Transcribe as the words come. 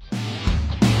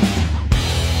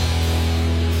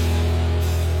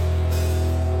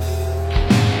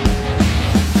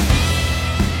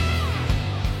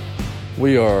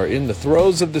We are in the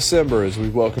throes of December as we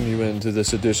welcome you into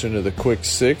this edition of the Quick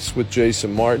Six with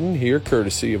Jason Martin here,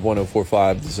 courtesy of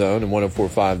 104.5 The Zone and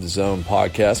 104.5 The Zone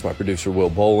podcast. My producer, Will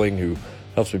Bowling, who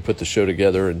helps me put the show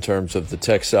together in terms of the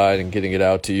tech side and getting it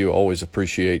out to you. Always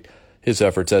appreciate his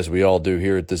efforts, as we all do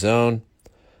here at The Zone.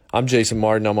 I'm Jason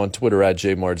Martin. I'm on Twitter at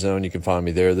JMartZone. You can find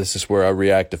me there. This is where I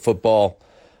react to football.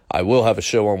 I will have a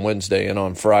show on Wednesday and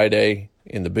on Friday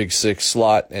in the Big Six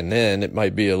slot, and then it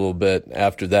might be a little bit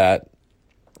after that.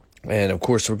 And, of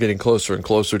course, we're getting closer and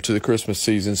closer to the Christmas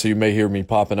season, so you may hear me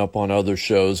popping up on other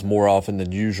shows more often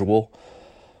than usual,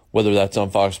 whether that's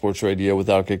on Fox Sports Radio with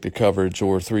Outkick the Coverage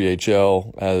or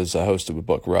 3HL, as I hosted with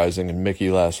Buck Rising and Mickey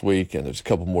last week, and there's a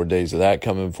couple more days of that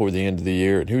coming before the end of the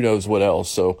year, and who knows what else.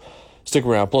 So stick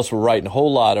around. Plus, we're writing a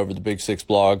whole lot over the Big Six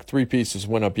blog. 3 pieces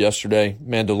went up yesterday.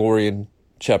 Mandalorian,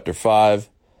 Chapter 5,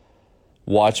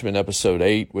 Watchmen, Episode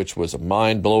 8, which was a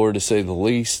mind-blower to say the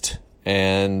least,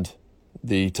 and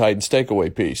the Titans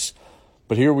takeaway piece.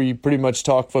 But here we pretty much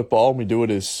talk football, and we do it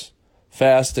as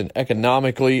fast and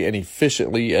economically and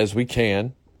efficiently as we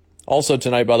can. Also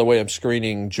tonight, by the way, I'm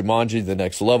screening Jumanji: The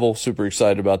Next Level. Super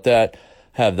excited about that.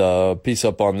 Have the piece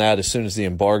up on that as soon as the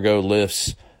embargo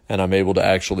lifts and I'm able to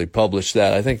actually publish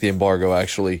that. I think the embargo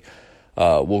actually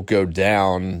will go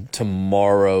down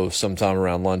tomorrow sometime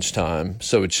around lunchtime.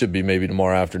 So it should be maybe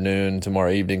tomorrow afternoon, tomorrow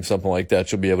evening, something like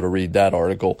that. You'll be able to read that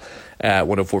article at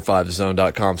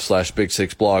 1045thezone.com/Big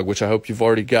Six blog, which I hope you've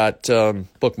already got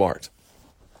bookmarked.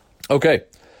 Okay,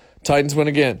 Titans win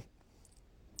again.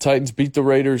 Titans beat the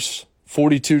Raiders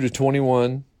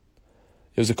 42-21.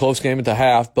 It was a close game at the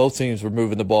half. Both teams were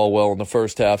moving the ball well in the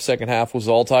first half. Second half was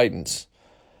all Titans.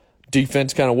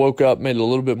 Defense kind of woke up, made it a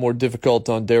little bit more difficult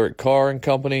on Derek Carr and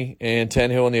company, and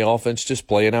Tannehill and the offense just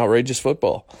playing outrageous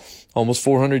football. Almost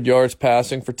 400 yards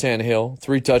passing for Tannehill,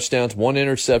 3 touchdowns, 1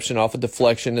 interception off a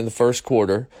deflection in the first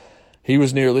quarter. He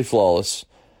was nearly flawless.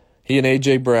 He and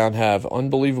A.J. Brown have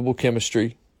unbelievable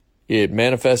chemistry. It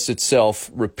manifests itself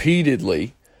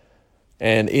repeatedly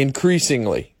and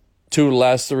increasingly. 2 of the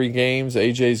last 3 games,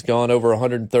 A.J.'s gone over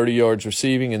 130 yards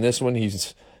receiving. In this one,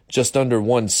 he's just under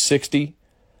 160.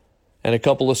 And a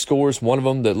couple of scores, one of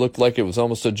them that looked like it was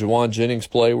almost a Juwan Jennings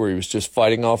play where he was just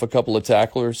fighting off a couple of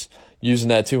tacklers, using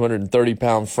that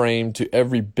 230-pound frame to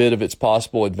every bit of its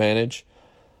possible advantage.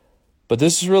 But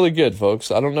this is really good,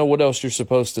 folks. I don't know what else you're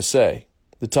supposed to say.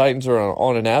 The Titans are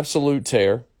on an absolute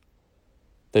tear.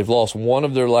 They've lost 1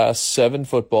 of their last 7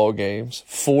 football games.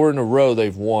 4 in a row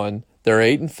they've won. They're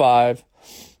 8-5.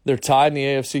 They're tied in the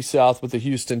AFC South with the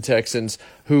Houston Texans,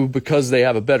 who, because they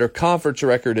have a better conference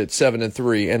record at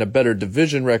 7-3 and a better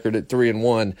division record at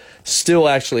 3-1, still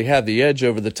actually have the edge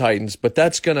over the Titans. But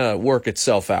that's going to work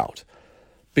itself out,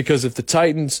 because if the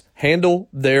Titans handle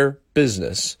their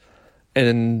business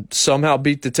and somehow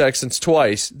beat the Texans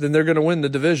twice, then they're going to win the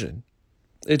division.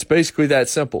 It's basically that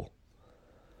simple.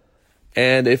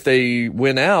 And if they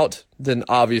win out, then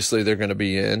obviously they're going to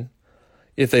be in.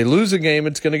 If they lose a game,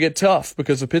 it's going to get tough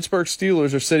because the Pittsburgh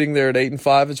Steelers are sitting there at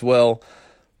 8-5 as well.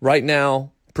 Right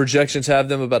now, projections have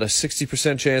them about a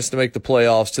 60% chance to make the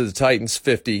playoffs to the Titans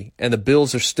 50, and the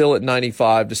Bills are still at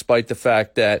 95 despite the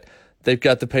fact that they've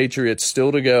got the Patriots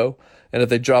still to go, and if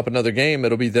they drop another game,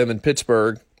 it'll be them and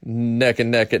Pittsburgh neck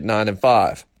and neck at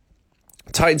 9-5.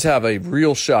 Titans have a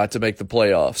real shot to make the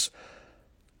playoffs.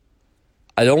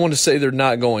 I don't want to say they're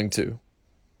not going to,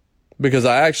 because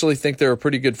I actually think they're a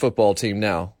pretty good football team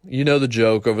now. You know the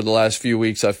joke. Over the last few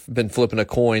weeks, I've been flipping a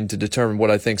coin to determine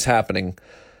what I think's happening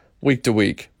week to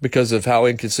week because of how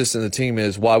inconsistent the team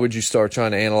is. Why would you start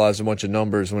trying to analyze a bunch of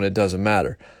numbers when it doesn't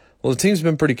matter? Well, the team's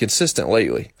been pretty consistent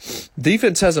lately.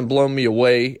 Defense hasn't blown me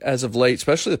away as of late,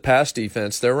 especially the pass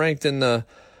defense. They're ranked in the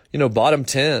bottom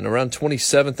 10, around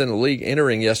 27th in the league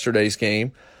entering yesterday's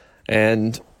game.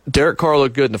 And Derek Carr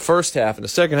looked good in the first half. In the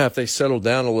second half, they settled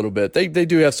down a little bit. They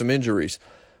do have some injuries,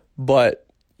 but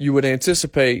you would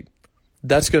anticipate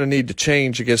that's going to need to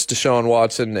change against Deshaun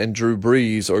Watson and Drew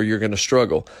Brees, or you're going to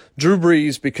struggle. Drew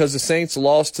Brees, because the Saints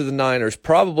lost to the Niners,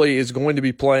 probably is going to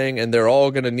be playing, and they're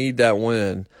all going to need that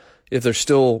win if they're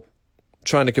still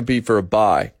trying to compete for a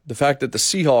bye. The fact that the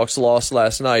Seahawks lost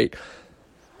last night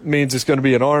means it's going to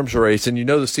be an arms race, and you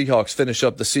know the Seahawks finish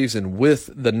up the season with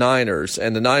the Niners,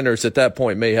 and the Niners at that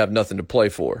point may have nothing to play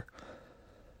for.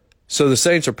 So the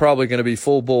Saints are probably going to be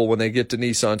full bull when they get to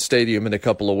Nissan Stadium in a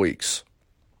couple of weeks.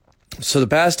 So the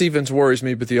pass defense worries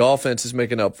me, but the offense is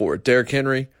making up for it. Derrick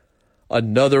Henry,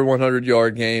 another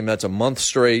 100-yard game. That's a month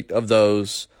straight of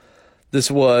those. They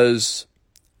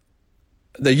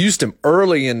used him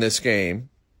early in this game.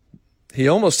 He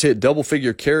almost hit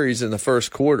double-figure carries in the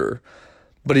first quarter,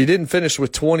 but he didn't finish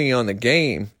with 20 on the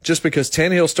game just because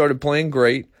Tannehill started playing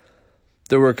great.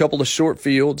 there were a couple of short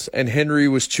fields, and Henry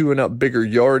was chewing up bigger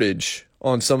yardage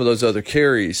on some of those other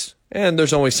carries. And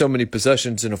there's only so many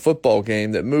possessions in a football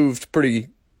game that moved pretty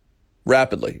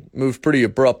rapidly, moved pretty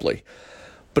abruptly.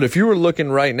 But if you were looking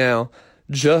right now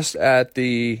just at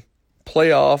the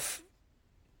playoff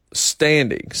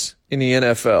standings in the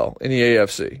NFL, in the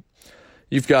AFC,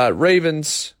 you've got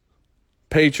Ravens,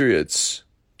 Patriots,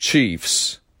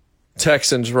 Chiefs,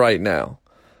 Texans right now.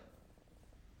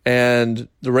 And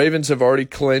the Ravens have already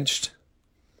clinched.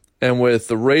 And with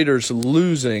the Raiders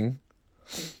losing,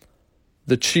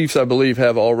 the Chiefs, I believe,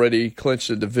 have already clinched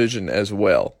the division as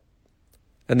well.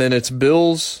 And then it's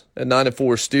Bills at 9-4,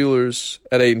 Steelers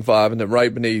at 8-5, and then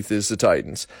right beneath is the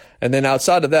Titans. And then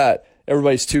outside of that,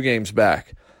 everybody's 2 games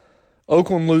back.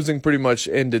 Oakland losing pretty much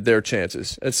ended their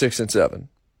chances at 6-7.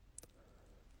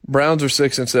 Browns are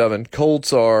 6-7.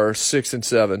 Colts are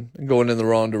 6-7, going in the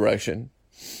wrong direction.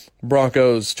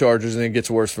 Broncos, Chargers, and it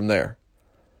gets worse from there.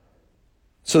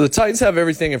 So the Titans have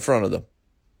everything in front of them.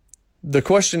 The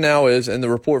question now is, and the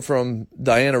report from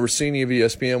Diana Rossini of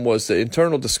ESPN was that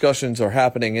internal discussions are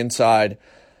happening inside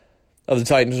of the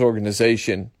Titans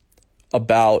organization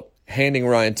about handing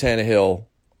Ryan Tannehill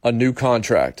a new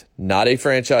contract. Not a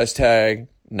franchise tag,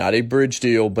 not a bridge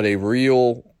deal, but a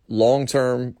real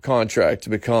long-term contract to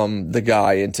become the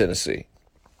guy in Tennessee.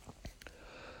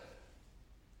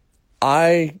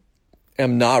 I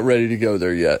am not ready to go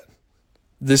there yet.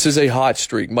 This is a hot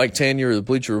streak. Mike Tanier of the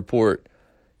Bleacher Report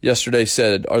yesterday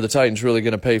said, are the Titans really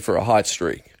going to pay for a hot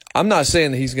streak? I'm not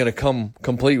saying that he's going to come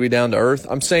completely down to earth.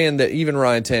 I'm saying that even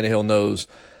Ryan Tannehill knows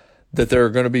that there are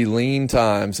going to be lean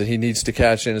times that he needs to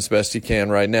catch in as best he can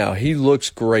right now. He looks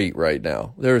great right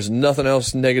now. There is nothing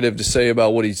else negative to say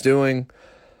about what he's doing.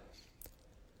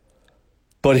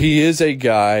 But he is a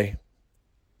guy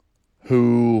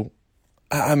who,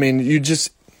 I mean,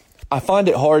 I find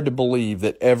it hard to believe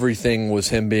that everything was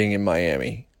him being in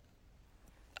Miami.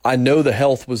 I know the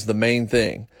health was the main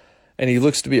thing, and he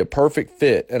looks to be a perfect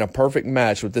fit and a perfect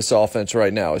match with this offense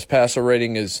right now. His passer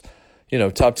rating is,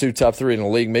 top 2, top 3 in the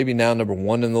league, maybe now number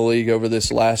 1 in the league over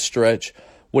this last stretch.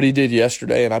 What he did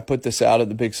yesterday, and I put this out at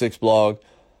the Big Six blog,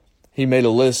 he made a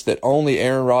list that only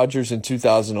Aaron Rodgers in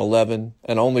 2011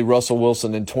 and only Russell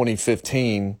Wilson in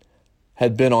 2015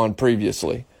 had been on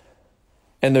previously.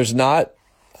 And there's not,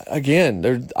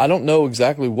 again, I don't know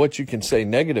exactly what you can say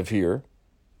negative here.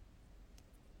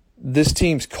 This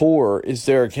team's core is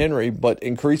Derrick Henry, but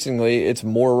increasingly it's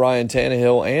more Ryan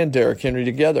Tannehill and Derrick Henry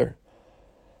together.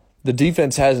 The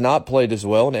defense has not played as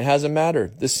well, and it hasn't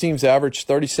mattered. This team's averaged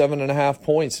 37.5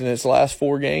 points in its last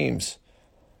 4 games.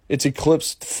 It's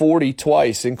eclipsed 40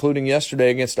 twice, including yesterday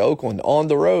against Oakland on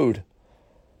the road.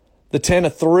 The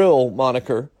Tanna Thrill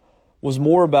moniker was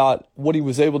more about what he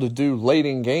was able to do late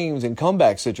in games and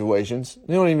comeback situations.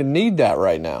 They don't even need that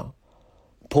right now.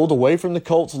 Pulled away from the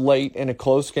Colts late in a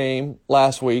close game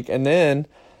last week, and then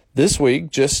this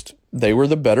week, they were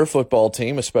the better football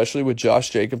team, especially with Josh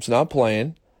Jacobs not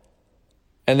playing,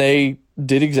 and they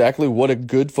did exactly what a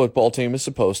good football team is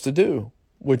supposed to do,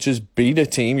 which is beat a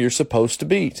team you're supposed to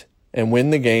beat and win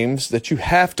the games that you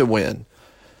have to win.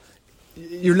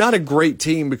 You're not a great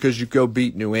team because you go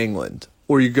beat New England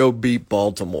or you go beat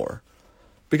Baltimore.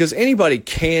 Because anybody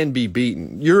can be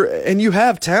beaten. And you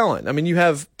have talent. I mean, you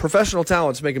have professional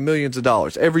talents making millions of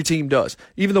dollars. Every team does.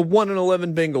 Even the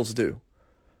 1-11 Bengals do.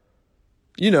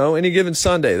 Any given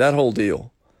Sunday, that whole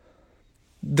deal.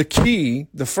 The key,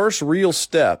 the first real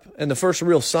step, and the first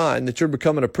real sign that you're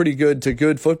becoming a pretty good to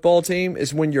good football team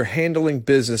is when you're handling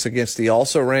business against the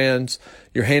also-rans.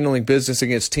 You're handling business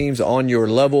against teams on your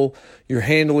level. You're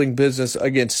handling business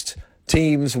against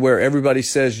teams where everybody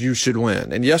says you should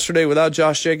win. And yesterday, without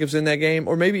Josh Jacobs in that game,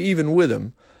 or maybe even with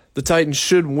him, the Titans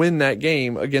should win that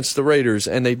game against the Raiders,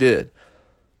 and they did.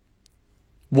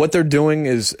 What they're doing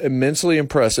is immensely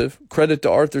impressive. Credit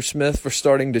to Arthur Smith for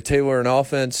starting to tailor an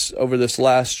offense over this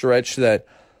last stretch that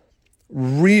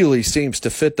really seems to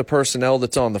fit the personnel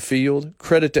that's on the field.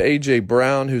 Credit to A.J.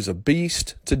 Brown, who's a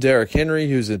beast, to Derrick Henry,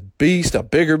 who's a beast, a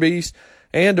bigger beast,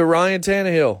 and to Ryan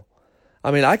Tannehill. I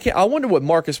mean, I wonder what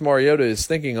Marcus Mariota is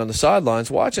thinking on the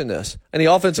sidelines watching this. And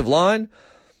the offensive line,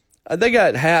 they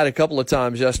got had a couple of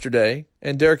times yesterday,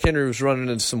 and Derrick Henry was running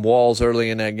into some walls early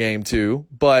in that game too.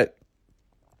 But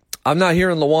I'm not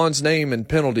hearing Lawan's name and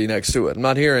penalty next to it. I'm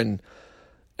not hearing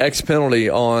X penalty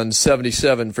on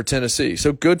 77 for Tennessee.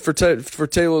 So good for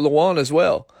Taylor Lewan as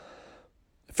well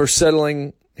for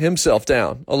settling himself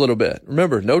down a little bit.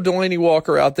 Remember, no Delaney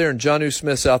Walker out there, and Jonnu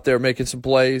Smith's out there making some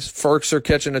plays. Ferkser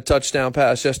catching a touchdown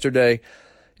pass yesterday.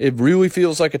 It really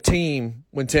feels like a team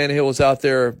when Tannehill is out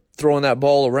there throwing that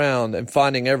ball around and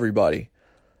finding everybody.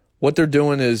 What they're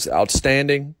doing is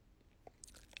outstanding.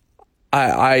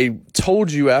 I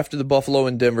told you after the Buffalo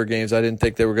and Denver games I didn't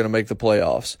think they were going to make the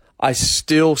playoffs. I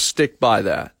still stick by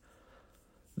that.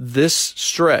 This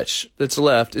stretch that's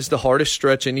left is the hardest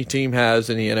stretch any team has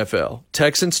in the NFL.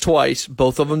 Texans twice,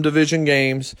 both of them division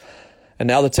games, and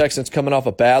now the Texans coming off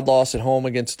a bad loss at home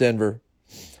against Denver,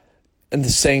 and the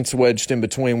Saints wedged in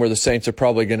between where the Saints are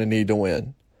probably going to need to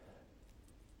win.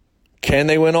 Can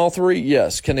they win all three?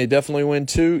 Yes. Can they definitely win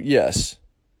two? Yes.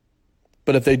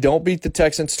 But if they don't beat the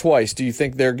Texans twice, do you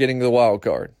think they're getting the wild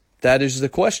card? That is the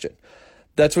question.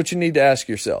 That's what you need to ask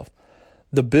yourself.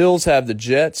 The Bills have the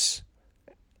Jets,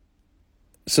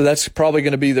 so that's probably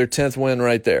going to be their 10th win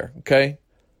right there, okay?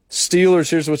 Steelers,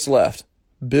 here's what's left.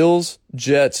 Bills,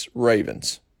 Jets,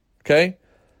 Ravens, okay?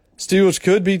 Steelers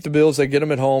could beat the Bills. They get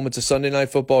them at home. It's a Sunday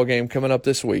night football game coming up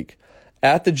this week.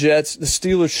 At the Jets, the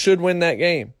Steelers should win that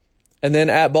game. And then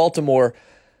at Baltimore,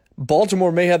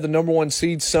 Baltimore may have the number one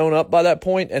seed sewn up by that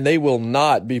point, and they will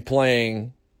not be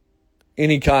playing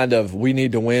any kind of we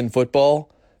need to win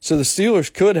football. So the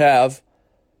Steelers could have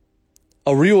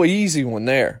a real easy one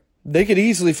there. They could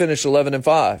easily finish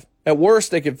 11-5. At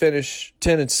worst, they could finish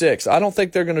 10-6. I don't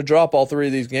think they're going to drop all three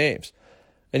of these games.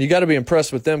 And you got to be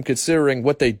impressed with them considering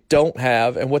what they don't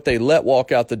have and what they let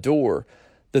walk out the door,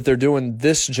 that they're doing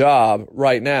this job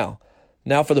right now.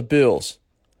 Now for the Bills.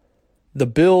 The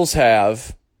Bills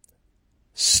have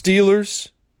Steelers,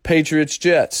 Patriots,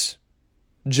 Jets.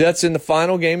 Jets in the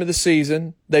final game of the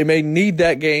season. They may need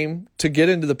that game to get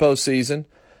into the postseason.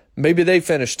 Maybe they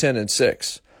finish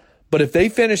 10-6. But if they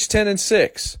finish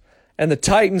 10-6 and the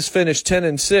Titans finish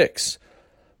 10-6,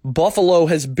 Buffalo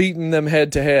has beaten them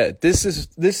head to head. This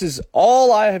is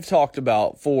all I have talked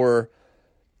about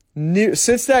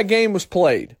since that game was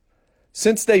played.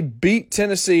 Since they beat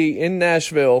Tennessee in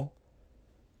Nashville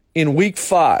in week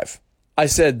 5, I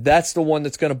said that's the one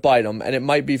that's going to bite them, and it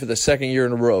might be for the second year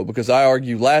in a row because I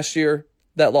argue last year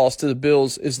that loss to the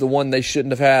Bills is the one they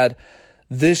shouldn't have had.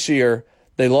 This year,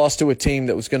 they lost to a team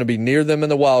that was going to be near them in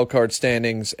the wild card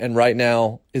standings and right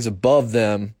now is above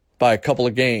them by a couple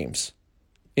of games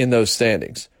in those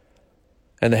standings.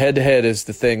 And the head-to-head is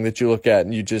the thing that you look at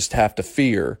and you just have to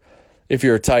fear, if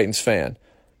you're a Titans fan,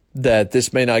 that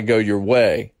this may not go your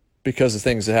way because of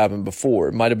things that happened before.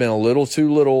 It might have been a little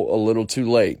too little, a little too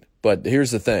late. But here's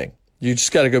the thing. You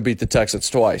just got to go beat the Texans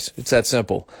twice. It's that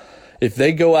simple. If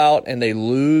they go out and they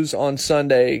lose on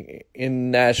Sunday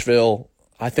in Nashville,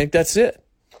 I think that's it.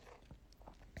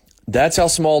 That's how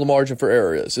small the margin for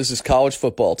error is. This is college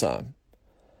football time.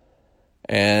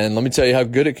 And let me tell you how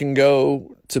good it can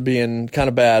go to being kind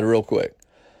of bad real quick.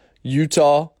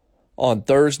 Utah on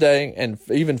Thursday and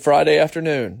even Friday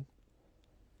afternoon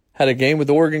had a game with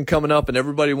Oregon coming up, and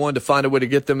everybody wanted to find a way to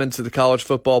get them into the college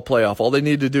football playoff. All they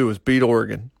needed to do was beat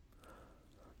Oregon.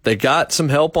 They got some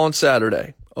help on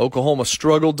Saturday. Oklahoma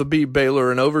struggled to beat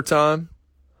Baylor in overtime.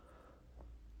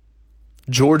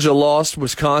 Georgia lost.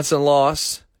 Wisconsin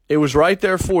lost. It was right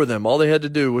there for them. All they had to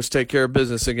do was take care of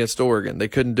business against Oregon. They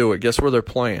couldn't do it. Guess where they're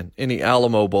playing? In the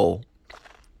Alamo Bowl.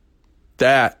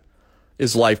 That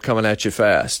is life coming at you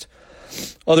fast.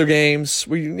 Other games,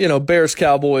 Bears,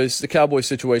 Cowboys, the Cowboys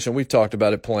situation, we've talked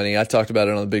about it plenty. I talked about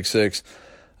it on the Big Six,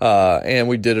 and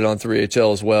we did it on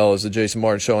 3HL as well as the Jason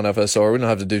Martin Show on FSR. We don't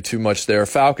have to do too much there.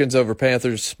 Falcons over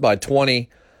Panthers by 20.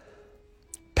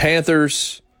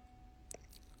 Panthers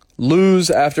lose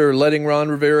after letting Ron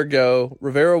Rivera go.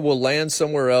 Rivera will land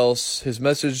somewhere else. His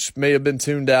message may have been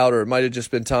tuned out, or it might have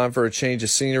just been time for a change of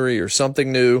scenery or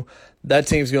something new. That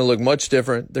team's going to look much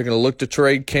different. They're going to look to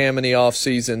trade Cam in the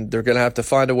offseason. They're going to have to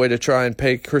find a way to try and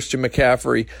pay Christian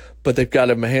McCaffrey, but they've got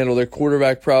to handle their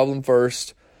quarterback problem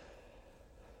first.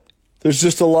 There's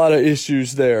just a lot of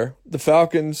issues there. The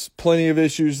Falcons, plenty of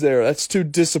issues there. That's two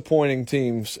disappointing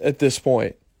teams at this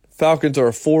point. Falcons are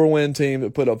a 4-win team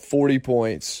that put up 40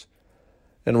 points.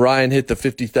 And Ryan hit the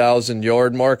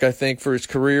 50,000-yard mark, I think, for his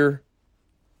career.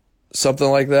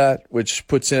 Something like that, which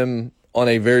puts him on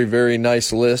a very, very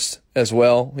nice list as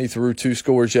well. He threw 2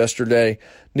 scores yesterday.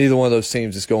 Neither one of those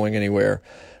teams is going anywhere.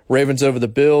 Ravens over the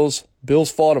Bills.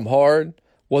 Bills fought them hard.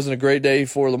 Wasn't a great day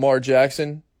for Lamar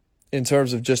Jackson in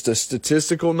terms of just a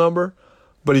statistical number,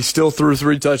 but he still threw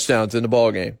 3 touchdowns in the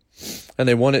ballgame. And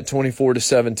they won it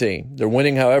 24-17. They're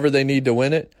winning however they need to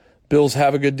win it. Bills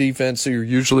have a good defense, so you're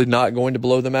usually not going to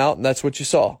blow them out, and that's what you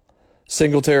saw.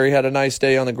 Singletary had a nice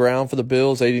day on the ground for the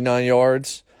Bills, 89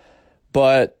 yards.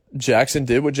 But Jackson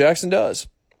did what Jackson does.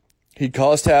 He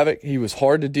caused havoc. He was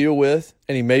hard to deal with,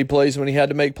 and he made plays when he had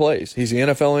to make plays. He's the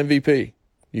NFL MVP.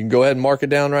 You can go ahead and mark it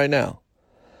down right now.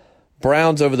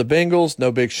 Browns over the Bengals,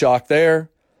 no big shock there.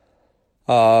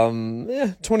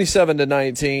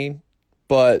 27-19,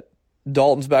 but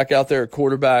Dalton's back out there at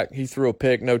quarterback. He threw a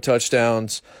pick, no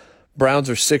touchdowns. Browns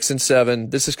are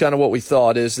 6-7. This is kind of what we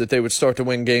thought, is that they would start to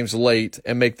win games late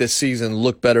and make this season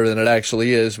look better than it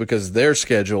actually is, because their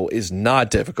schedule is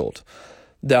not difficult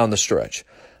down the stretch.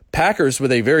 Packers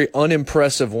with a very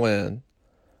unimpressive win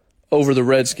over the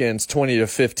Redskins,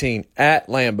 20-15 at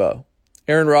Lambeau.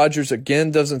 Aaron Rodgers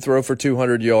again doesn't throw for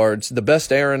 200 yards. The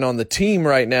best Aaron on the team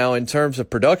right now in terms of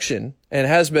production, and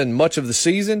has been much of the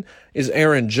season, is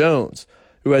Aaron Jones,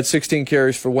 who had 16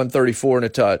 carries for 134 and a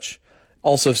touch.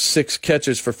 Also 6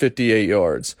 catches for 58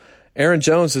 yards. Aaron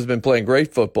Jones has been playing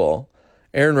great football.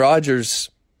 Aaron Rodgers,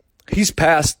 he's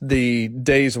past the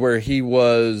days where he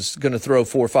was going to throw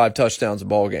 4 or 5 touchdowns a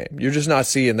ball game. You're just not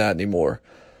seeing that anymore.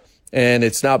 And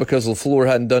it's not because LaFleur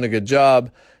hadn't done a good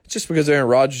job. It's just because Aaron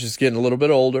Rodgers is getting a little bit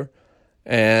older,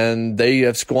 and they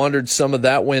have squandered some of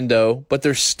that window. But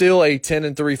they're still a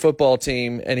 10-3 football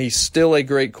team, and he's still a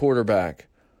great quarterback.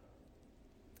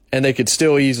 And they could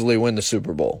still easily win the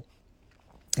Super Bowl.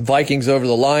 Vikings over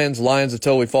the Lions. Lions have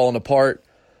totally fallen apart.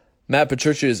 Matt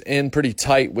Patricia is in pretty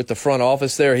tight with the front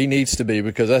office there. He needs to be,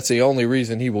 because that's the only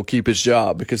reason he will keep his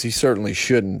job, because he certainly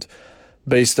shouldn't,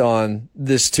 based on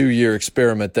this 2-year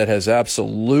experiment that has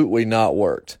absolutely not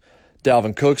worked.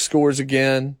 Dalvin Cook scores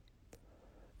again,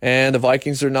 and the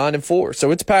Vikings are 9-4.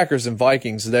 So it's Packers and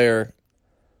Vikings there,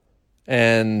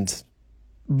 and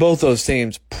both those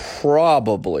teams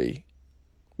probably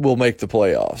will make the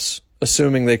playoffs,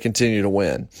 assuming they continue to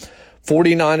win.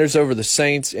 49ers over the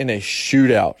Saints in a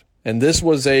shootout. And this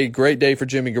was a great day for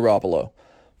Jimmy Garoppolo.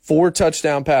 4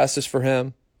 touchdown passes for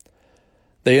him.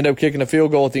 They end up kicking a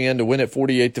field goal at the end to win it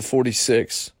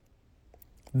 48-46.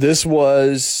 This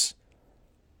was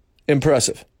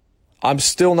impressive. I'm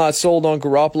still not sold on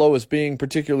Garoppolo as being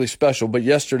particularly special, but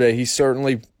yesterday he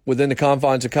certainly, within the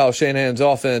confines of Kyle Shanahan's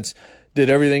offense, did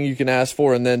everything you can ask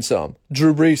for and then some.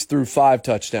 Drew Brees threw 5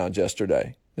 touchdowns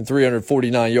yesterday and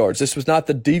 349 yards. This was not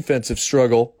the defensive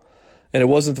struggle, and it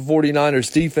wasn't the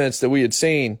 49ers defense that we had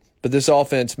seen, but this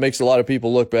offense makes a lot of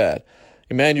people look bad.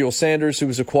 Emmanuel Sanders, who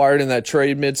was acquired in that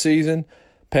trade midseason,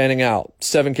 panning out.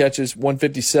 7 catches,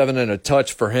 157 and a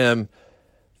touch for him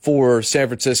for San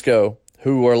Francisco,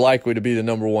 who are likely to be the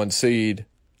number 1 seed.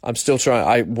 I'm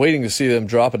waiting to see them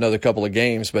drop another couple of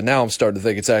games, but now I'm starting to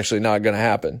think it's actually not going to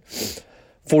happen.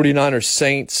 49ers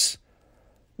Saints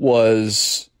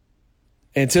was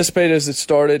anticipated as it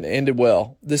started and ended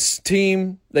well. This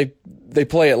team, they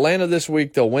play Atlanta this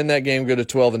week. They'll win that game, go to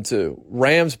 12-2.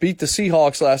 Rams beat the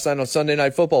Seahawks last night on Sunday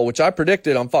Night Football, which I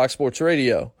predicted on Fox Sports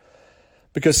Radio,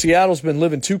 because Seattle's been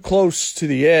living too close to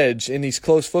the edge in these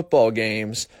close football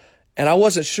games, and I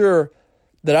wasn't sure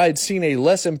that I had seen a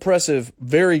less impressive,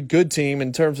 very good team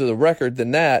in terms of the record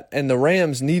than that, and the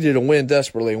Rams needed a win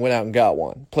desperately and went out and got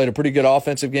one. Played a pretty good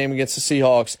offensive game against the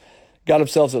Seahawks, got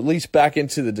themselves at least back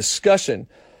into the discussion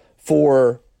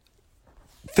for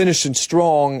finishing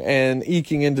strong and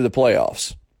eking into the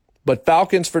playoffs. But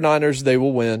Falcons for Niners, they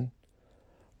will win.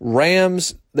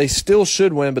 Rams, they still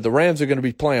should win, but the Rams are going to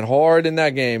be playing hard in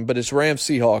that game, but it's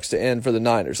Rams-Seahawks to end for the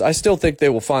Niners. I still think they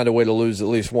will find a way to lose at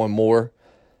least one more,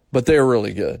 but they're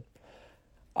really good.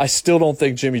 I still don't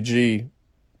think Jimmy G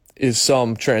is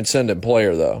some transcendent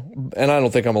player, though, and I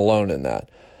don't think I'm alone in that.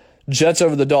 Jets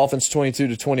over the Dolphins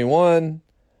 22-21.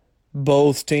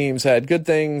 Both teams had good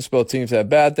things. Both teams had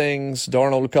bad things.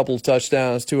 Darnold, a couple of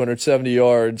touchdowns, 270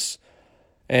 yards.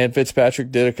 And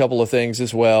Fitzpatrick did a couple of things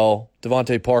as well.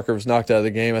 Devontae Parker was knocked out of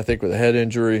the game, I think, with a head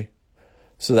injury.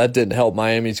 So that didn't help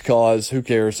Miami's cause. Who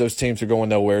cares? Those teams are going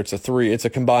nowhere. It's a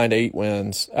combined 8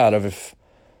 wins out of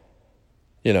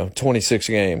 26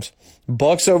 games.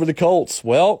 Bucks over the Colts.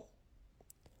 Well,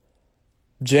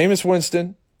 Jameis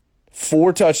Winston,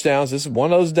 4 touchdowns. This is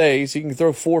one of those days. He can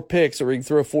throw 4 picks or he can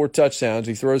throw 4 touchdowns.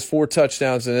 He throws 4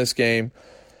 touchdowns in this game.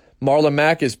 Marlon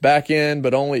Mack is back in,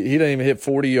 but he didn't even hit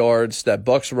 40 yards. That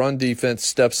Bucks run defense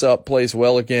steps up, plays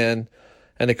well again,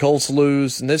 and the Colts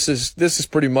lose. And this is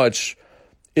pretty much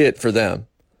it for them.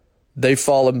 They've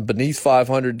fallen beneath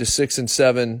 500 to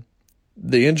 6-7.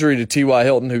 The injury to T.Y.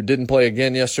 Hilton, who didn't play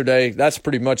again yesterday, that's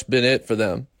pretty much been it for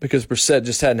them, because Brissett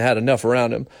just hadn't had enough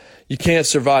around him. You can't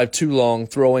survive too long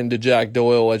throwing to Jack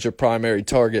Doyle as your primary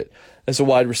target as a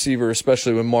wide receiver,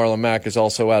 especially when Marlon Mack is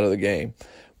also out of the game.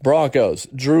 Broncos,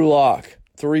 Drew Lock,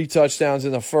 3 touchdowns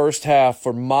in the first half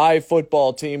for my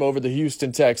football team over the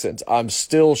Houston Texans. I'm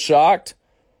still shocked.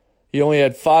 He only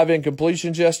had 5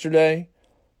 incompletions yesterday,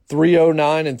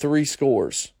 309 and 3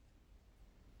 scores.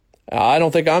 I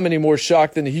don't think I'm any more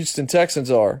shocked than the Houston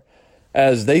Texans are,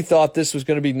 as they thought this was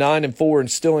going to be 9-4 and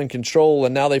still in control,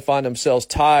 and now they find themselves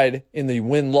tied in the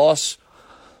win-loss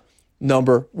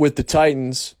number with the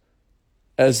Titans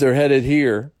as they're headed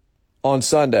here on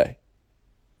Sunday.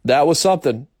 That was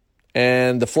something.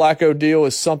 And the Flacco deal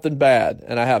is something bad.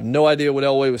 And I have no idea what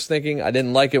Elway was thinking. I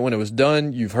didn't like it when it was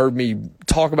done. You've heard me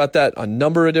talk about that a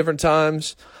number of different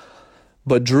times.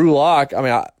 But Drew Lock, I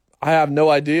mean, I have no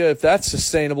idea if that's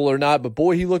sustainable or not. But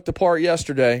boy, he looked the part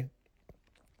yesterday.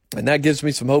 And that gives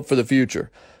me some hope for the future.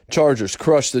 Chargers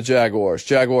crushed the Jaguars.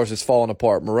 Jaguars is falling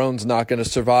apart. Marone's not going to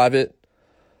survive it.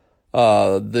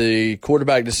 The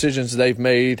quarterback decisions they've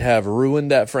made have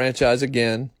ruined that franchise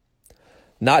again.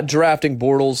 Not drafting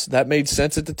Bortles, that made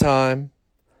sense at the time.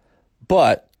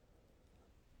 But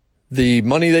the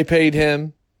money they paid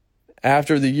him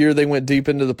after the year they went deep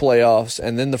into the playoffs,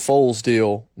 and then the Foles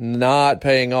deal not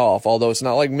paying off, although it's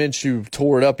not like Minshew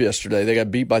tore it up yesterday. They got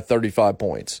beat by 35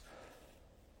 points.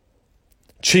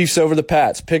 Chiefs over the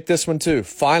Pats. Pick this one too.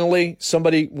 Finally,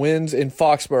 somebody wins in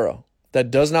Foxborough. That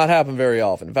does not happen very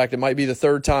often. In fact, it might be the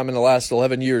third time in the last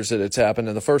 11 years that it's happened,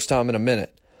 and the first time in a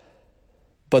minute.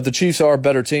 But the Chiefs are a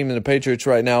better team than the Patriots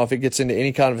right now if it gets into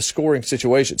any kind of a scoring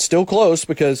situation. Still close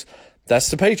because that's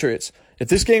the Patriots. If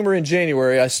this game were in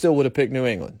January, I still would have picked New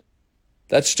England.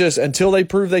 That's just, until they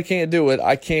prove they can't do it,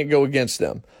 I can't go against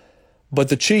them. But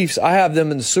the Chiefs, I have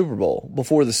them in the Super Bowl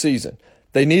before the season.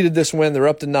 They needed this win. They're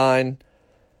up to 9.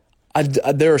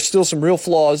 There are still some real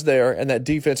flaws there, and that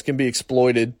defense can be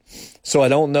exploited. So I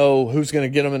don't know who's going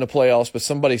to get them in the playoffs, but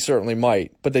somebody certainly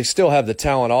might. But they still have the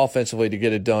talent offensively to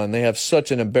get it done. They have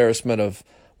such an embarrassment of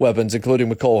weapons,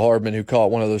 including McCole Hardman, who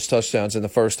caught one of those touchdowns in the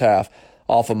first half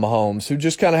off of Mahomes, who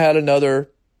just kind of had another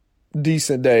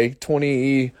decent day,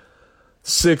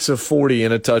 26 of 40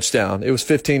 in a touchdown. It was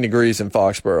 15 degrees in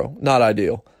Foxborough. Not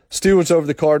ideal. Steelers over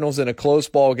the Cardinals in a close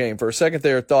ball game. For a second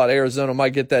there, I thought Arizona might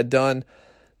get that done.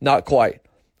 Not quite.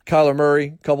 Kyler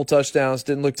Murray, couple touchdowns,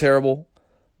 didn't look terrible,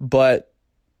 but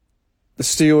the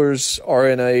Steelers are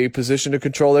in a position to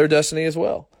control their destiny as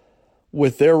well.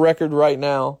 With their record right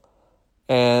now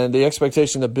and the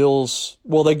expectation the Bills,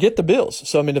 well, they get the Bills.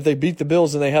 So, I mean, if they beat the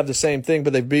Bills and they have the same thing,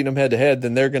 but they've beaten them head-to-head,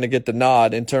 then they're going to get the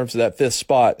nod in terms of that 5th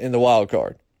spot in the wild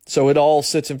card. So it all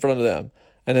sits in front of them.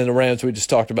 And then the Rams we just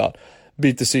talked about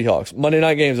beat the Seahawks. Monday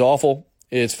night game is awful.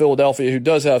 It's Philadelphia, who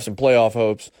does have some playoff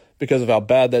hopes because of how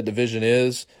bad that division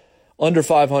is. Under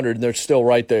 500, and they're still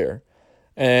right there.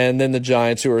 And then the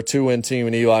Giants, who are a 2-win team,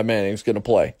 and Eli Manning's going to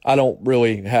play. I don't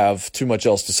really have too much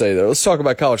else to say there. Let's talk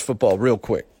about college football real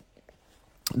quick.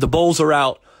 The Bowls are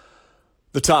out.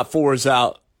 The top 4 is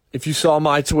out. If you saw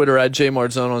my Twitter at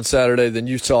JMartzone on Saturday, then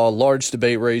you saw a large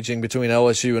debate raging between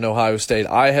LSU and Ohio State.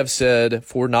 I have said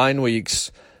for 9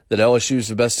 weeks that LSU is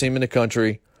the best team in the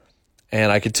country,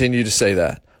 and I continue to say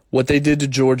that. What they did to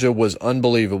Georgia was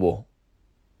unbelievable.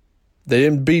 They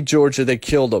didn't beat Georgia, they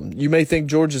killed them. You may think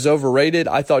Georgia's overrated.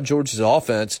 I thought Georgia's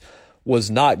offense was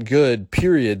not good,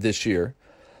 period, this year.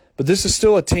 But this is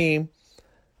still a team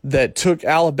that took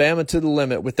Alabama to the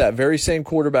limit with that very same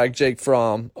quarterback, Jake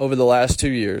Fromm, over the last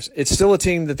 2 years. It's still a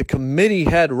team that the committee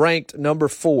had ranked number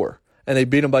 4, and they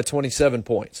beat them by 27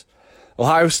 points.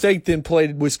 Ohio State then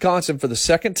played Wisconsin for the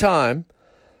second time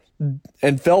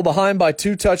and fell behind by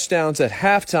 2 touchdowns at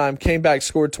halftime, came back,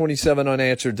 scored 27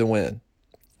 unanswered to win.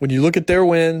 When you look at their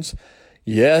wins,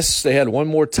 yes, they had one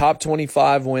more top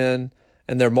 25 win,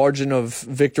 and their margin of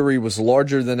victory was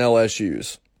larger than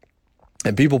LSU's.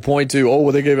 And people point to,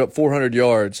 well, they gave up 400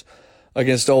 yards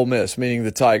against Ole Miss, meaning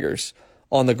the Tigers,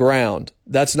 on the ground.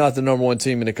 That's not the number 1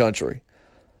 team in the country.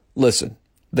 Listen,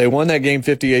 they won that game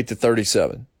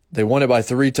 58-37. They won it by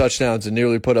 3 touchdowns and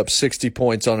nearly put up 60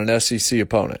 points on an SEC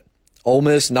opponent. Ole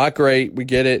Miss, not great. We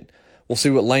get it. We'll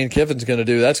see what Lane Kiffin's going to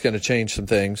do. That's going to change some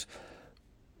things.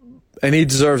 And he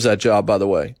deserves that job, by the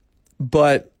way.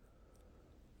 But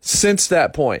since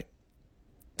that point,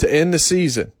 to end the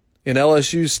season, in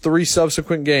LSU's 3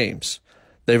 subsequent games,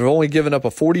 they've only given up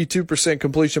a 42%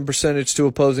 completion percentage to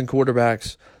opposing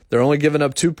quarterbacks. They're only giving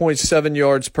up 2.7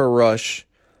 yards per rush,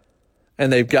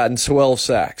 and they've gotten 12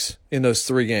 sacks in those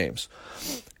 3 games.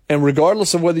 And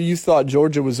regardless of whether you thought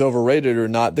Georgia was overrated or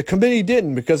not, the committee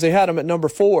didn't, because they had them at number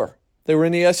 4. They were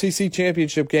in the SEC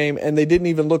championship game, and they didn't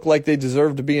even look like they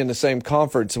deserved to be in the same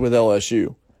conference with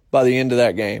LSU by the end of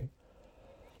that game.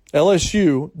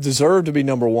 LSU deserved to be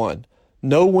number 1.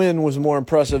 No win was more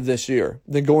impressive this year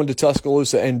than going to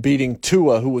Tuscaloosa and beating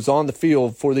Tua, who was on the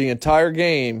field for the entire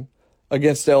game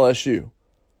against LSU.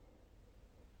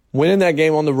 Winning that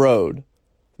game on the road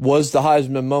was the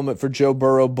Heisman moment for Joe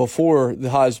Burrow before the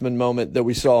Heisman moment that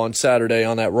we saw on Saturday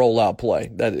on that rollout play,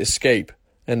 that escape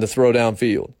and the throw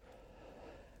downfield.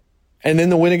 And then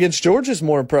the win against Georgia is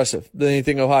more impressive than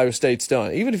anything Ohio State's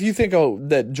done. Even if you think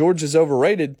that Georgia's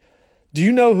overrated, do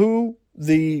you know who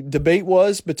the debate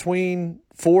was between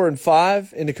 4 and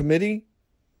 5 in the committee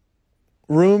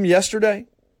room yesterday?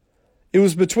 It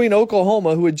was between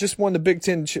Oklahoma, who had just won the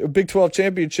Big 12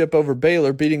 championship over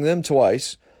Baylor, beating them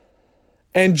twice,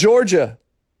 and Georgia.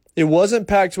 It wasn't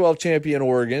Pac-12 champion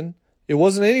Oregon. It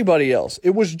wasn't anybody else. It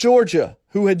was Georgia,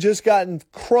 who had just gotten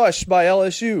crushed by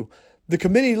LSU. The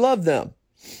committee loved them.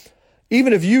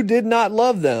 Even if you did not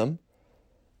love them,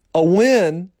 a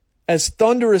win as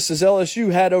thunderous as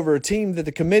LSU had over a team that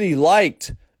the committee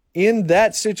liked in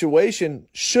that situation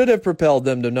should have propelled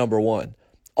them to number one.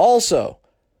 Also,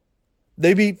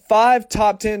 they beat 5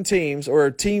 top 10 teams, or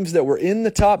teams that were in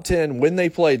the top 10 when they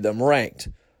played them, ranked.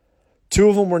 2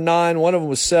 of them were 9, 1 of them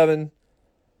was 7,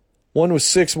 1 was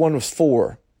 6, 1 was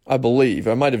 4, I believe.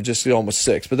 I might have just almost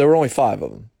 6, but there were only 5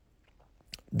 of them.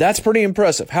 That's pretty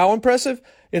impressive. How impressive?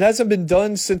 It hasn't been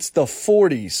done since the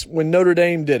 40s when Notre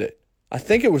Dame did it. I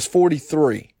think it was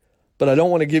 43, but I don't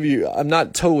want to give you, I'm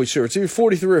not totally sure. It's either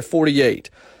 43 or 48.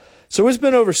 So it's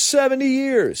been over 70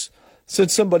 years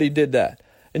since somebody did that.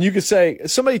 And you could say,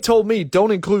 somebody told me,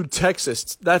 don't include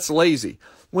Texas. That's lazy.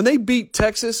 When they beat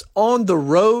Texas on the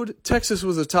road, Texas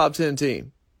was a top 10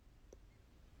 team.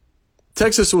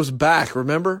 Texas was back,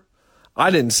 remember?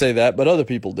 I didn't say that, but other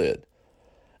people did.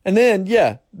 And then,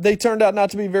 yeah, they turned out not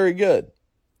to be very good.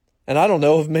 And I don't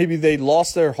know if maybe they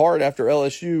lost their heart after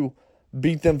LSU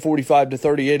beat them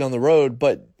 45-38 on the road,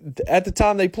 but at the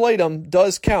time they played them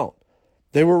does count.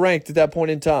 They were ranked at that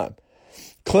point in time.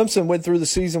 Clemson went through the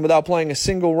season without playing a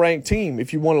single ranked team,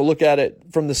 if you want to look at it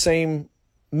from the same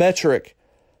metric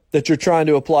that you're trying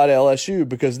to apply to LSU,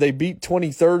 because they beat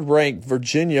 23rd ranked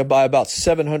Virginia by about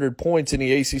 700 points in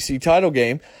the ACC title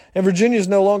game, and Virginia's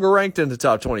no longer ranked in the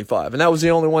top 25, and that was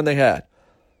the only one they had.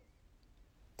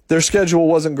 Their schedule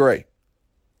wasn't great.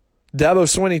 Dabo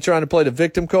Swinney trying to play the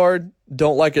victim card,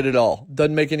 don't like it at all.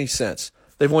 Doesn't make any sense.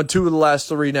 They've won 2 of the last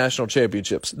 3 national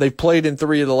championships. They've played in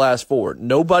 3 of the last 4.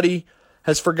 Nobody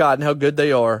has forgotten how good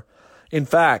they are. In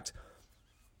fact,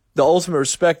 the ultimate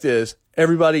respect is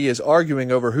everybody is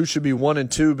arguing over who should be 1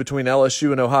 and 2 between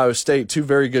LSU and Ohio State, 2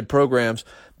 very good programs,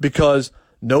 because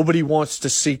nobody wants to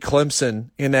see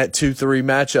Clemson in that 2-3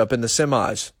 matchup in the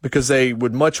semis, because they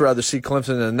would much rather see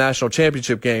Clemson in a national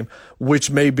championship game,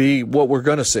 which may be what we're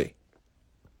going to see.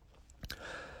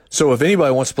 So if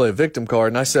anybody wants to play a victim card,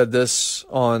 and I said this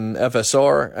on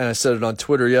FSR and I said it on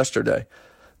Twitter yesterday,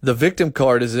 the victim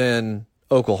card is in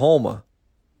Oklahoma,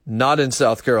 not in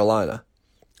South Carolina.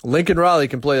 Lincoln Riley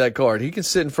can play that card. He can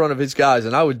sit in front of his guys,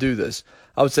 and I would do this.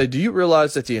 I would say, do you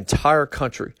realize that the entire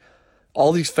country,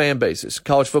 all these fan bases,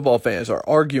 college football fans, are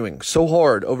arguing so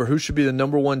hard over who should be the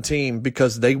number 1 team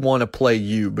because they want to play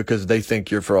you, because they think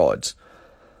you're frauds.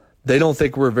 They don't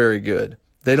think we're very good.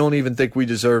 They don't even think we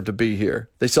deserve to be here.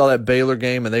 They saw that Baylor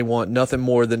game, and they want nothing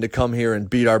more than to come here and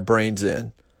beat our brains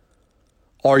in.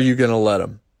 Are you going to let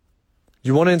them?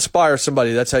 You want to inspire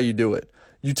somebody, that's how you do it.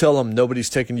 You tell them nobody's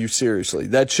taking you seriously.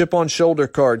 That chip on shoulder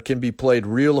card can be played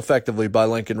real effectively by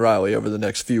Lincoln Riley over the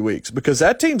next few weeks, because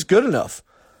that team's good enough.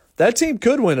 That team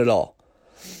could win it all.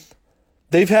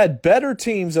 They've had better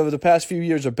teams over the past few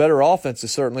years, or better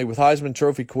offenses certainly, with Heisman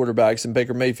Trophy quarterbacks in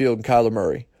Baker Mayfield and Kyler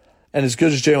Murray. And as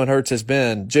good as Jalen Hurts has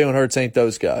been, Jalen Hurts ain't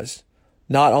those guys.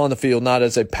 Not on the field, not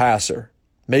as a passer.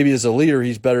 Maybe as a leader,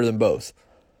 he's better than both.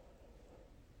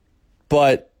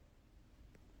 But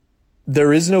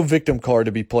there is no victim card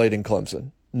to be played in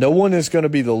Clemson. No one is going to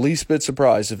be the least bit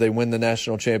surprised if they win the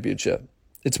national championship.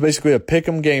 It's basically a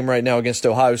pick-em game right now against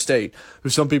Ohio State, who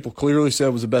some people clearly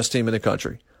said was the best team in the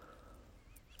country.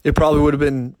 It probably would have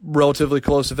been relatively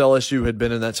close if LSU had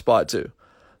been in that spot too.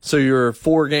 So your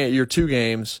 2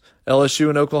 games, LSU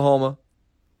and Oklahoma,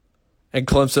 and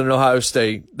Clemson and Ohio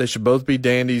State, they should both be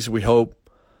dandies, we hope.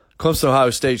 Clemson and Ohio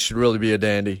State should really be a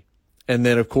dandy. And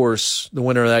then, of course, the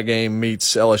winner of that game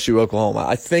meets LSU, Oklahoma.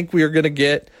 I think we are going to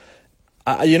get,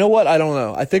 you know what? I don't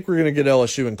know. I think we're going to get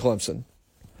LSU and Clemson.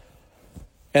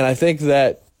 And I think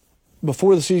that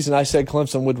before the season, I said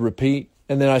Clemson would repeat.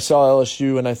 And then I saw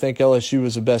LSU, and I think LSU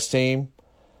was the best team.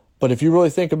 But if you really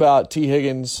think about T.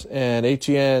 Higgins and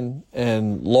Etienne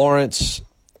and Lawrence,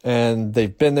 and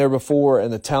they've been there before,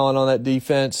 and the talent on that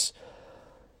defense,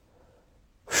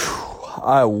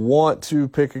 I want to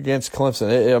pick against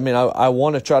Clemson. I mean, I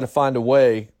want to try to find a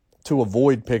way to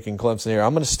avoid picking Clemson here.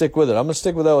 I'm going to stick with it. I'm going to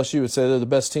stick with LSU and say they're the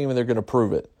best team, and they're going to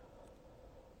prove it.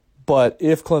 But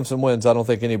if Clemson wins, I don't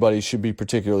think anybody should be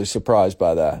particularly surprised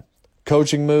by that.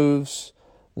 Coaching moves,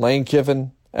 Lane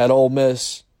Kiffin at Ole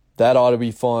Miss, that ought to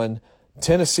be fun.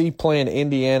 Tennessee playing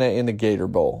Indiana in the Gator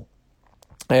Bowl.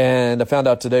 And I found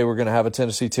out today we're going to have a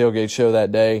Tennessee tailgate show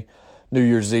that day, New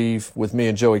Year's Eve, with me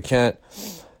and Joey Kent.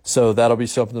 So that'll be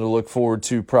something to look forward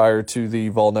to prior to the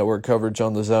Vol Network coverage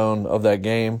on the Zone of that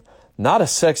game. Not a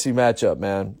sexy matchup,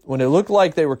 man. When it looked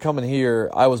like they were coming here,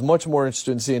 I was much more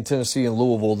interested in seeing Tennessee and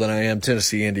Louisville than I am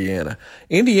Tennessee, Indiana.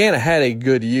 Indiana had a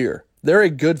good year. They're a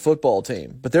good football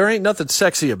team, but there ain't nothing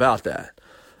sexy about that.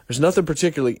 There's nothing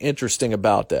particularly interesting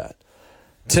about that.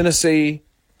 Tennessee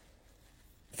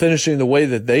finishing the way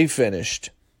that they finished,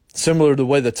 similar to the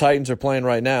way the Titans are playing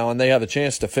right now, and they have a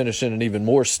chance to finish in an even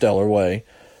more stellar way.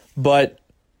 But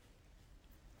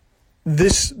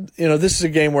this is a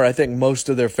game where I think most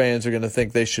of their fans are going to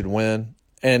think they should win,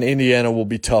 and Indiana will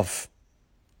be tough.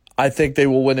 I think they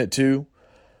will win it too.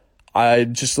 I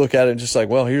just look at it and just like,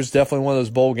 well, here's definitely one of those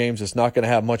bowl games that's not going to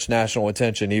have much national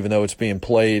attention, even though it's being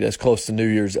played as close to New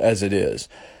Year's as it is.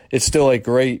 It's still a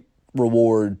great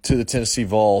reward to the Tennessee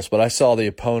Vols, but I saw the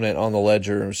opponent on the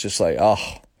ledger and was just like,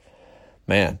 oh,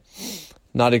 man,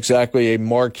 not exactly a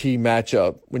marquee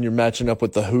matchup when you're matching up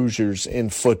with the Hoosiers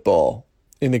in football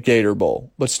in the Gator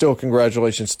Bowl. But still,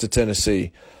 congratulations to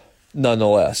Tennessee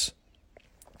nonetheless.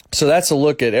 So that's a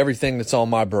look at everything that's on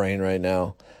my brain right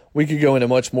now. We could go into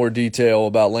much more detail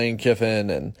about Lane Kiffin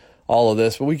and all of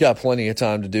this, but we got plenty of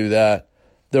time to do that.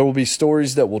 There will be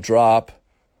stories that will drop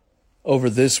over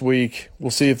this week.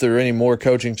 We'll see if there are any more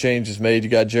coaching changes made. You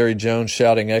got Jerry Jones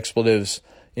shouting expletives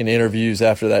in interviews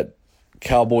after that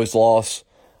Cowboys loss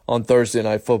on Thursday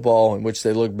Night Football, in which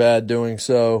they look bad doing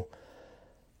so.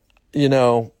 You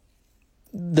know,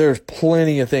 there's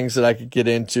plenty of things that I could get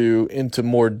into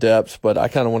more depth, but I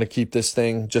kind of want to keep this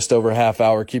thing just over a half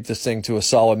hour, keep this thing to a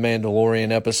solid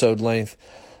Mandalorian episode length.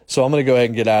 So I'm going to go ahead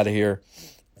and get out of here.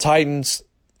 Titans,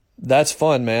 that's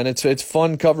fun, man. It's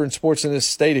fun covering sports in this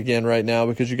state again right now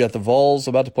because you got the Vols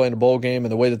about to play in a bowl game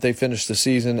and the way that they finished the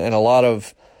season, and a lot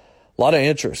of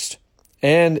interest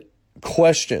and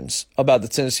questions about the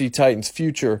Tennessee Titans'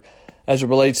 future as it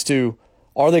relates to,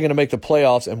 are they going to make the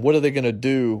playoffs, and what are they going to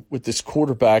do with this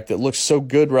quarterback that looks so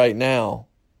good right now?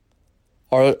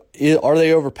 Are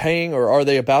they overpaying, or are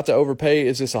they about to overpay?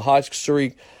 Is this a hot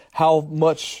streak? How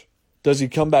much does he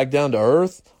come back down to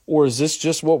earth, or is this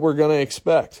just what we're going to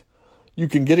expect? You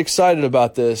can get excited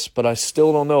about this, but I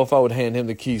still don't know if I would hand him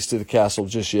the keys to the castle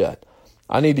just yet.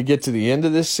 I need to get to the end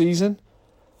of this season.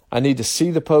 I need to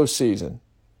see the postseason,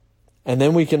 and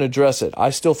then we can address it.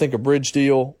 I still think a bridge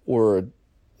deal or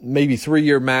maybe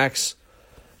 3-year max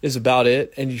is about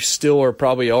it, and you still are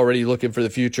probably already looking for the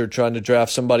future, trying to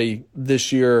draft somebody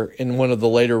this year in one of the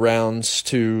later rounds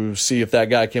to see if that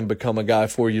guy can become a guy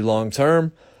for you long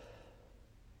term.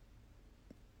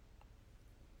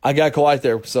 I got quiet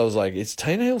there because I was like, is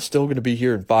Tannehill still going to be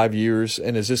here in 5 years,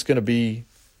 and is this going to be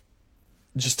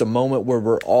just a moment where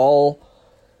we're all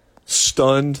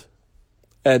stunned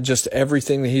at just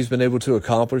everything that he's been able to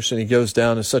accomplish, and he goes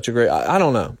down as such a great – I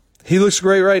don't know. He looks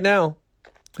great right now,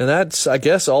 and that's, I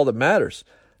guess, all that matters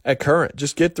at current.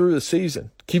 Just get through the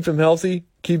season. Keep him healthy.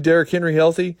 Keep Derrick Henry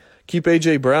healthy. Keep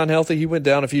A.J. Brown healthy. He went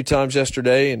down a few times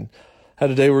yesterday and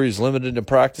had a day where he was limited in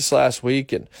practice last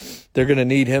week, and they're going to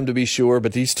need him to be sure.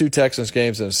 But these two Texans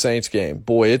games and a Saints game,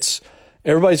 boy,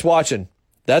 everybody's watching.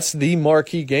 That's the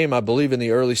marquee game, I believe, in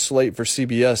the early slate for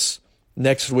CBS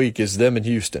next week is them in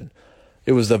Houston.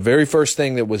 It was the very first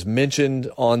thing that was mentioned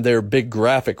on their big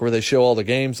graphic where they show all the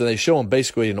games, and they show them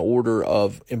basically in order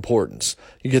of importance.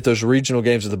 You get those regional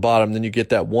games at the bottom, then you get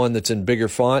that one that's in bigger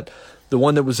font. The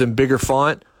one that was in bigger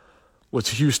font was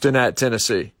Houston at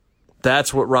Tennessee.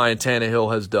 That's what Ryan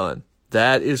Tannehill has done.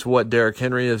 That is what Derrick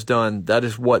Henry has done. That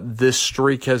is what this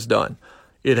streak has done.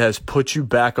 It has put you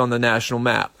back on the national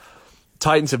map.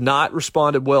 Titans have not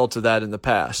responded well to that in the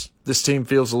past. This team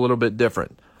feels a little bit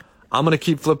different. I'm going to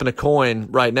keep flipping a coin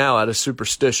right now out of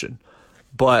superstition,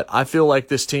 but I feel like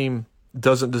this team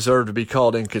doesn't deserve to be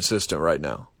called inconsistent right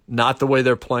now. Not the way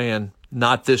they're playing,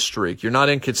 not this streak. You're not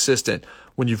inconsistent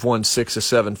when you've won 6 or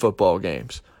 7 football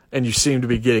games, and you seem to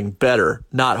be getting better,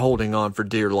 not holding on for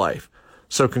dear life.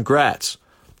 So congrats,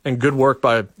 and good work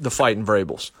by the Fighting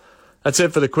Vrabels. That's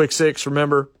it for the Quick Six.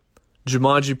 Remember,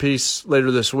 Jumanji piece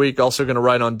later this week. Also going to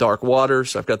write on Dark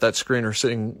Waters. I've got that screener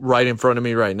sitting right in front of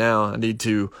me right now. I need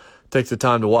to take the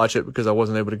time to watch it because I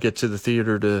wasn't able to get to the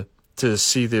theater to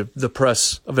see the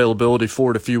press availability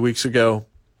for it a few weeks ago.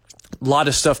 A lot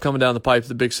of stuff coming down the pipe,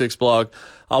 the Big Six blog.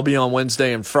 I'll be on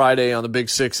Wednesday and Friday on the Big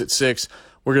Six at 6.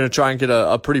 We're going to try and get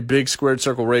a pretty big Squared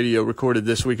Circle radio recorded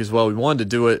this week as well. We wanted to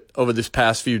do it over this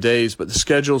past few days, but the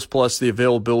schedules plus the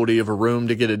availability of a room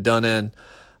to get it done in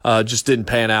just didn't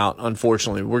pan out,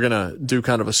 unfortunately. We're going to do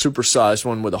kind of a supersized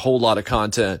one with a whole lot of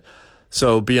content.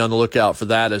 So be on the lookout for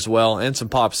that as well, and some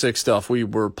Pop 6 stuff. We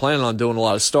were planning on doing a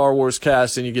lot of Star Wars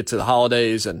cast, and you get to the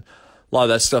holidays, and a lot of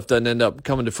that stuff doesn't end up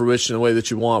coming to fruition the way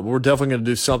that you want. But we're definitely going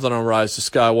to do something on Rise to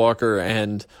Skywalker,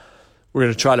 and we're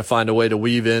going to try to find a way to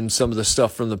weave in some of the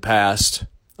stuff from the past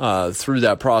through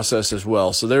that process as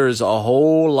well. So there is a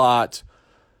whole lot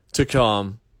to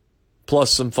come,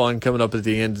 plus some fun coming up at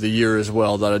the end of the year as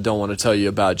well that I don't want to tell you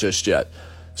about just yet.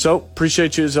 So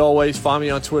appreciate you as always. Find me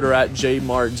on Twitter at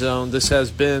JMartZone. This has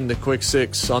been the Quick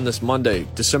Six on this Monday,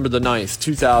 December the 9th,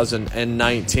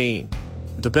 2019.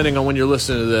 Depending on when you're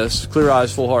listening to this, clear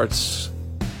eyes, full hearts,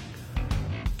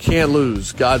 can't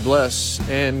lose. God bless,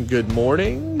 and good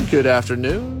morning, good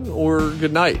afternoon, or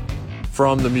good night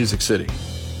from the Music City.